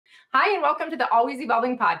Hi, and welcome to the Always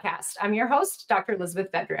Evolving podcast. I'm your host, Dr. Elizabeth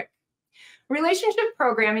Fedrick. Relationship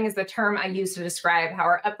programming is the term I use to describe how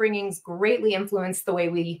our upbringings greatly influence the way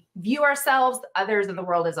we view ourselves, others, and the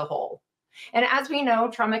world as a whole. And as we know,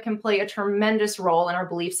 trauma can play a tremendous role in our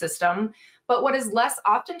belief system. But what is less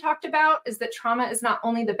often talked about is that trauma is not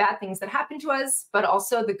only the bad things that happen to us, but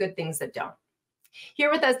also the good things that don't.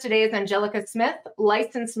 Here with us today is Angelica Smith,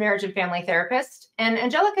 licensed marriage and family therapist. And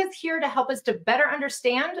Angelica is here to help us to better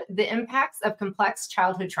understand the impacts of complex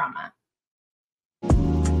childhood trauma.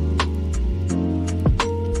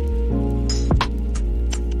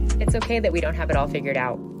 It's okay that we don't have it all figured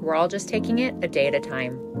out. We're all just taking it a day at a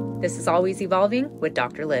time. This is Always Evolving with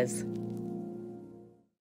Dr. Liz.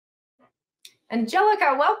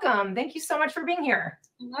 Angelica, welcome. Thank you so much for being here.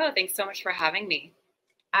 Hello, thanks so much for having me.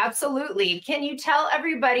 Absolutely. Can you tell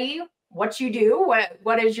everybody what you do?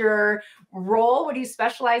 What is your role? What do you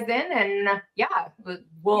specialize in? And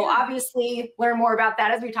we'll obviously learn more about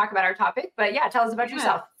that as we talk about our topic. But tell us about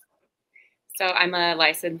yourself. So I'm a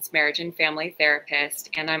licensed marriage and family therapist,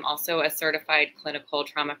 and I'm also a certified clinical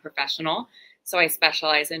trauma professional. So I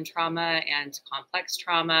specialize in trauma and complex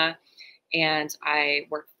trauma, and I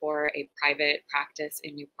work for a private practice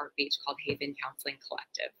in Newport Beach called Haven Counseling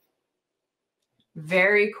Collective.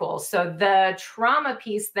 Very cool. So the trauma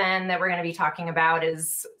piece then that we're going to be talking about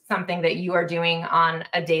is something that you are doing on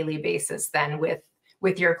a daily basis then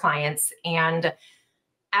with your clients. And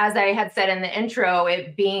as I had said in the intro,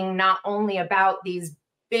 it being not only about these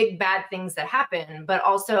big bad things that happen, but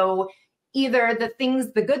also either the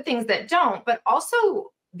good things that don't, but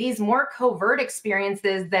also these more covert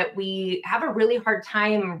experiences that we have a really hard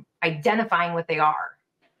time identifying what they are.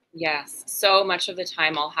 Yes. So much of the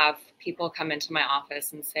time I'll have people come into my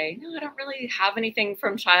office and say, no, I don't really have anything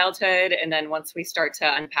from childhood. And then once we start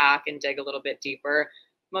to unpack and dig a little bit deeper,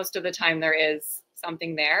 most of the time there is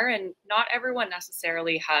something there. And not everyone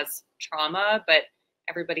necessarily has trauma, but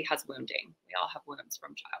everybody has wounding. We all have wounds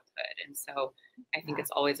from childhood. And so I think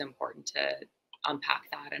it's always important to unpack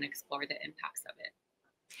that and explore the impacts of it.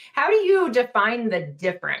 How do you define the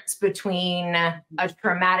difference between a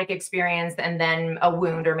traumatic experience and then a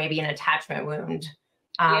wound or maybe an attachment wound?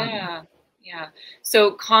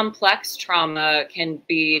 So complex trauma can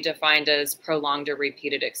be defined as prolonged or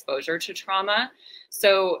repeated exposure to trauma.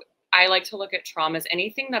 So I like to look at trauma as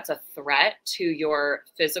anything that's a threat to your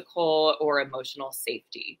physical or emotional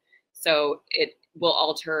safety. So it will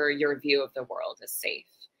alter your view of the world as safe.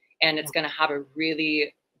 And it's going to have a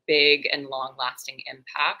really big and long-lasting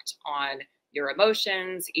impact on your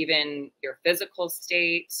emotions, even your physical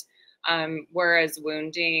state. Whereas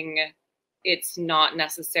wounding, it's not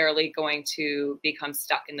necessarily going to become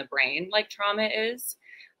stuck in the brain like trauma is.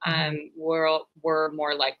 We're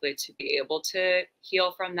more likely to be able to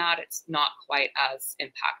heal from that. It's not quite as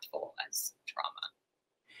impactful as trauma.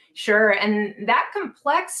 Sure. And that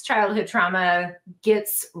complex childhood trauma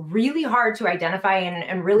gets really hard to identify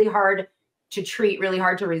and really hard to treat, really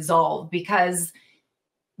hard to resolve because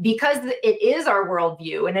it is our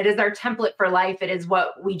worldview and it is our template for life. It is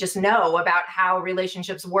what we just know about how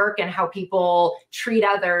relationships work and how people treat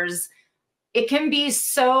others. It can be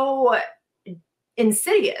so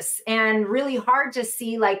insidious and really hard to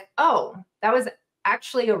see like, oh, that was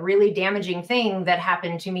actually a really damaging thing that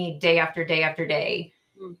happened to me day after day after day.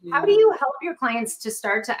 Mm-hmm. How do you help your clients to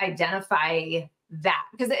start to identify that?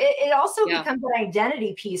 Because it also becomes an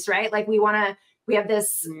identity piece, right? Like we have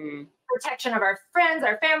this protection of our friends,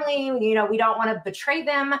 our family, we don't want to betray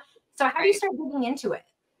them. So how do you start digging into it?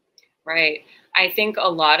 Right. I think a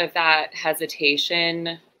lot of that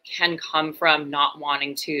hesitation can come from not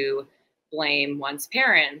wanting to blame one's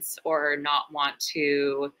parents or not want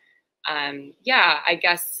to, I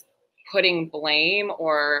guess putting blame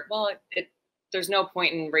or, there's no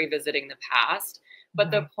point in revisiting the past. But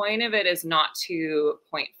the point of it is not to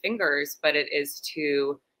point fingers, but it is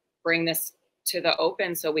to bring this to the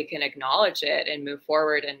open so we can acknowledge it and move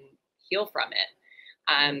forward and heal from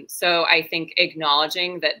it. So I think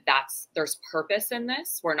acknowledging that there's purpose in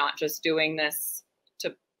this. We're not just doing this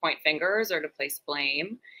to point fingers or to place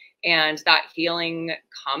blame. And that healing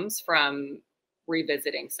comes from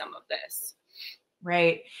revisiting some of this.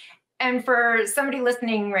 Right. And for somebody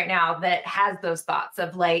listening right now that has those thoughts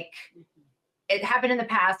of like, it happened in the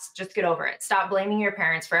past, just get over it. Stop blaming your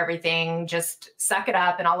parents for everything. Just suck it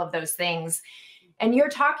up and all of those things. And you're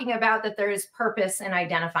talking about that there is purpose in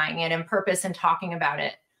identifying it and purpose in talking about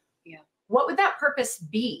it. Yeah. What would that purpose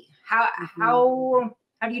be? How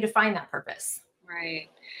do you define that purpose? Right.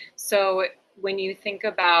 So when you think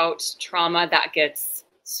about trauma that gets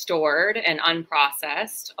stored and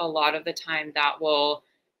unprocessed, a lot of the time that will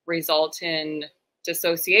result in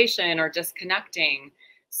dissociation or disconnecting.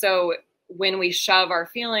 So when we shove our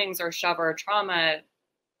feelings or shove our trauma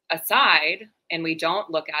aside and we don't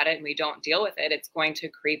look at it and we don't deal with it, it's going to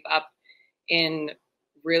creep up in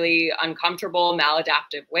really uncomfortable,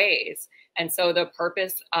 maladaptive ways. And so the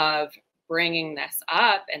purpose of bringing this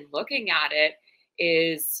up and looking at it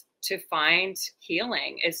is to find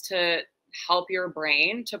healing, is to help your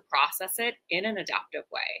brain to process it in an adaptive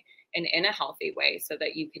way and in a healthy way so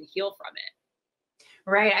that you can heal from it.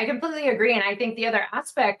 Right. I completely agree. And I think the other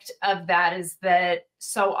aspect of that is that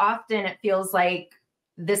so often it feels like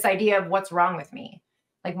this idea of what's wrong with me.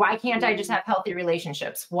 Like, why can't I just have healthy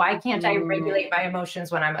relationships? Why can't I regulate my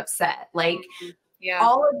emotions when I'm upset? Like,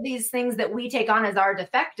 all of these things that we take on as our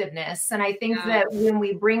defectiveness. And I think that when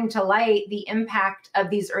we bring to light the impact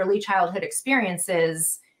of these early childhood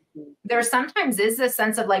experiences, there sometimes is a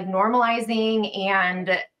sense of like normalizing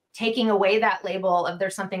and taking away that label of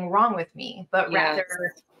there's something wrong with me, but rather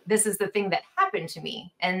this is the thing that happened to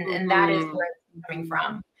me. And that is where it's coming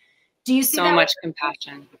from. Do you see so that much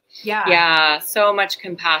compassion? Yeah. So much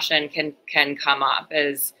compassion can come up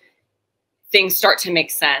as things start to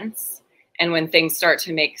make sense. And when things start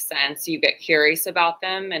to make sense, you get curious about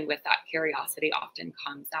them. And with that curiosity often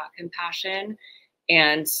comes that compassion.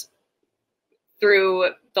 And through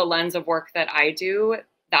the lens of work that I do,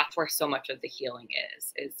 that's where so much of the healing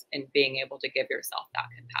is in being able to give yourself that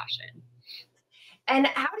compassion. And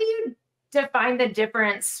how do you define the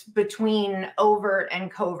difference between overt and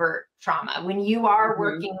covert trauma when you are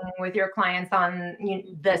working with your clients on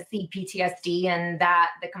the C-PTSD and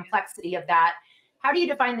the complexity of that? How do you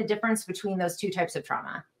define the difference between those two types of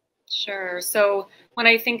trauma? Sure. So when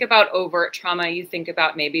I think about overt trauma, you think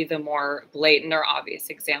about maybe the more blatant or obvious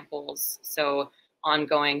examples. So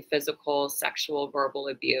ongoing physical, sexual, verbal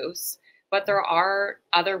abuse. But there are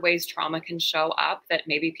other ways trauma can show up that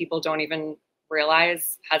maybe people don't even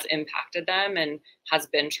realize has impacted them and has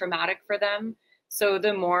been traumatic for them. So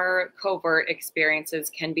the more covert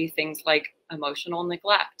experiences can be things like emotional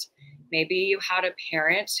neglect. Maybe you had a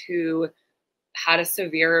parent who had a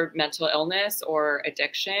severe mental illness or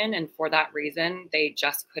addiction, and for that reason, they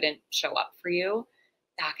just couldn't show up for you.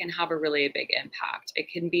 That can have a really big impact. It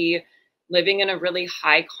can be living in a really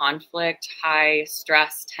high conflict, high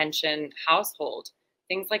stress, tension household.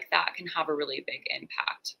 Things like that can have a really big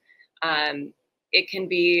impact. It can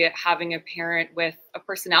be having a parent with a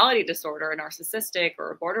personality disorder, a narcissistic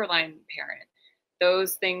or a borderline parent.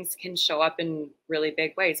 Those things can show up in really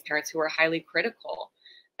big ways. Parents who are highly critical,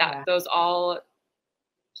 those all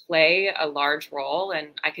play a large role. And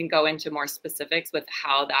I can go into more specifics with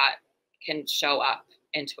how that can show up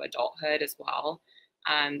into adulthood as well.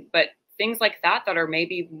 But things like that are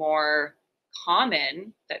maybe more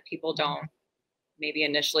common that people don't maybe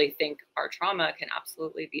initially think are trauma can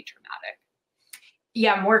absolutely be traumatic.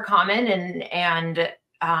 Yeah, more common and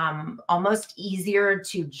almost easier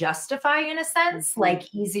to justify in a sense,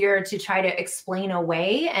 like easier to try to explain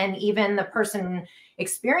away. And even the person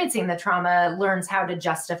experiencing the trauma learns how to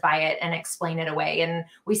justify it and explain it away. And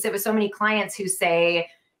we sit with so many clients who say,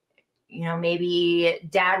 maybe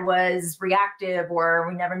dad was reactive, or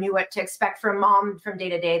we never knew what to expect from mom from day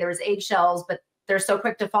to day. There was eggshells, but they're so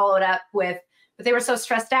quick to follow it up with, but they were so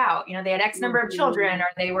stressed out. They had X number of children, or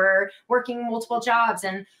they were working multiple jobs.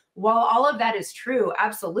 And while all of that is true,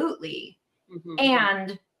 absolutely.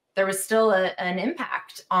 And there was still an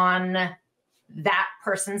impact on that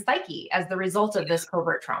person's psyche as the result of this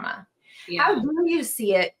covert trauma. How do you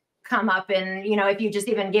see it come up? And, if you just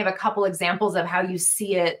even gave a couple examples of how you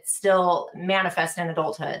see it still manifest in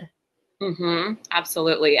adulthood.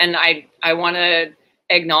 Absolutely. And I want to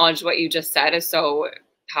acknowledge what you just said is so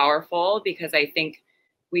powerful, because I think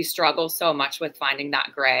we struggle so much with finding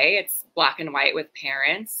that gray. It's black and white with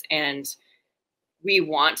parents, and we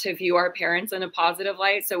want to view our parents in a positive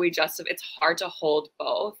light. So it's hard to hold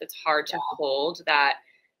both. It's hard to hold that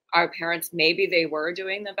our parents, maybe they were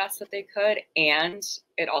doing the best that they could, and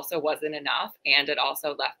it also wasn't enough. And it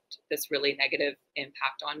also left this really negative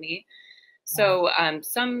impact on me. So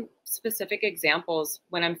some specific examples,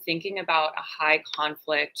 when I'm thinking about a high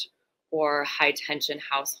conflict or high tension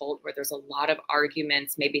household where there's a lot of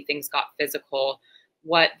arguments, maybe things got physical,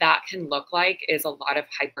 what that can look like is a lot of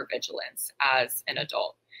hypervigilance as an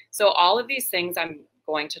adult. So all of these things I'm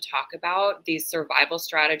going to talk about, these survival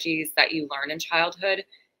strategies that you learn in childhood,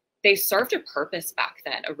 they served a purpose back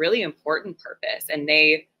then, a really important purpose. And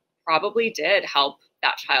they probably did help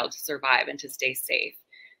that child to survive and to stay safe.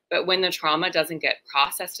 But when the trauma doesn't get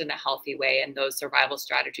processed in a healthy way and those survival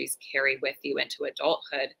strategies carry with you into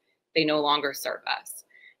adulthood, they no longer serve us.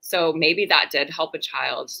 So maybe that did help a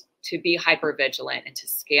child to be hypervigilant and to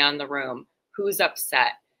scan the room. Who's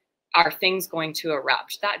upset? Are things going to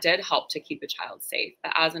erupt? That did help to keep a child safe.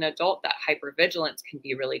 But as an adult, that hypervigilance can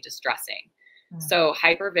be really distressing. So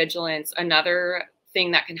hypervigilance, another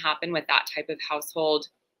thing that can happen with that type of household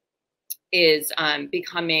is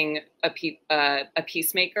becoming a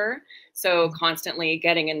peacemaker. So constantly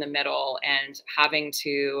getting in the middle and having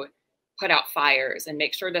to put out fires and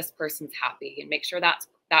make sure this person's happy and make sure that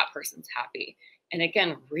person's happy. And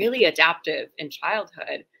again, really adaptive in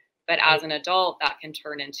childhood. But as an adult, that can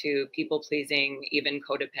turn into people pleasing, even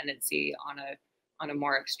codependency on a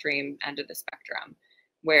more extreme end of the spectrum,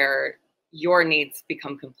 where your needs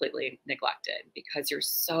become completely neglected because you're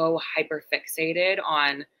so hyper fixated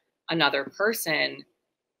on another person,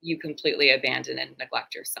 you completely abandon and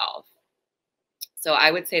neglect yourself. So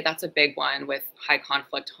I would say that's a big one with high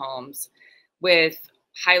conflict homes. With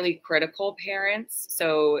highly critical parents,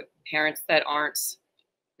 so parents that aren't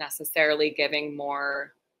necessarily giving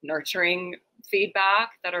more nurturing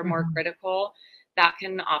feedback, that are more critical, that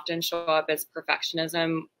can often show up as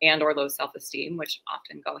perfectionism and or low self-esteem, which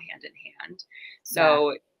often go hand in hand.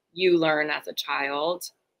 So you learn as a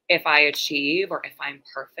child, if I achieve or if I'm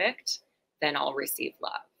perfect, then I'll receive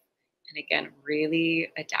love. And again,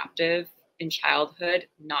 really adaptive in childhood,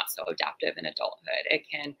 not so adaptive in adulthood.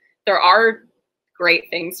 There are great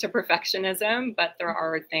things to perfectionism, but there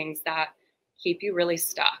are things that keep you really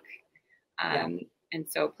stuck. And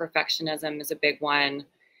so perfectionism is a big one.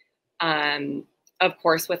 Of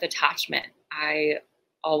course, with attachment, I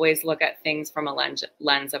always look at things from a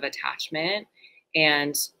lens of attachment.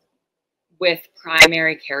 And with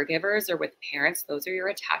primary caregivers or with parents, those are your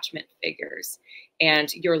attachment figures.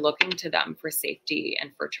 And you're looking to them for safety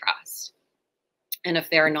and for trust. And if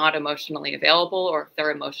they're not emotionally available or if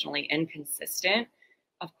they're emotionally inconsistent,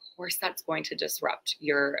 of course, that's going to disrupt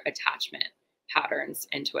your attachment patterns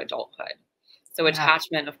into adulthood. So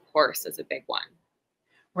attachment, of course, is a big one.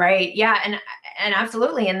 Right. Yeah. And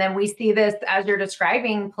absolutely. And then we see this, as you're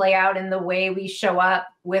describing, play out in the way we show up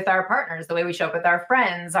with our partners, the way we show up with our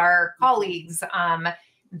friends, our colleagues,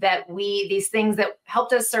 these things that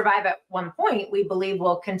helped us survive at one point, we believe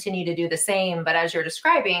will continue to do the same. But as you're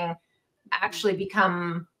describing, actually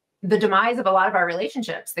become the demise of a lot of our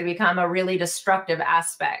relationships. They become a really destructive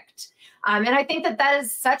aspect. And I think that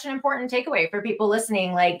is such an important takeaway for people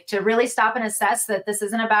listening, like to really stop and assess that this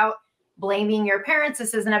isn't about blaming your parents.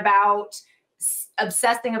 This isn't about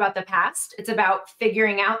obsessing about the past. It's about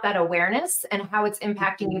figuring out that awareness and how it's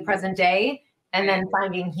impacting you present day, and then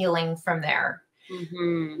finding healing from there.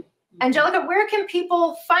 Angelica, where can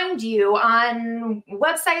people find you? On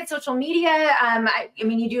website, social media? I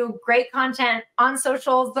mean, you do great content on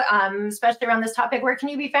socials, especially around this topic. Where can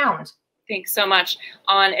you be found? Thanks so much.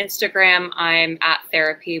 On Instagram, I'm at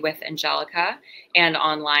Therapy with Angelica, and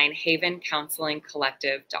online,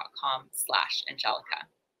 havencounselingcollective.com/Angelica.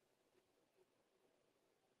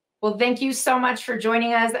 Well, thank you so much for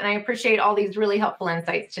joining us, and I appreciate all these really helpful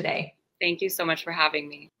insights today. Thank you so much for having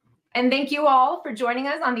me. And thank you all for joining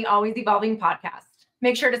us on the Always Evolving podcast.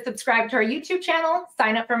 Make sure to subscribe to our YouTube channel,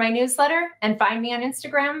 sign up for my newsletter, and find me on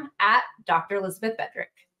Instagram at Dr. Elizabeth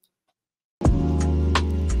Fedrick.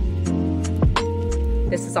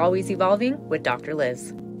 This is Always Evolving with Dr.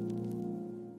 Liz.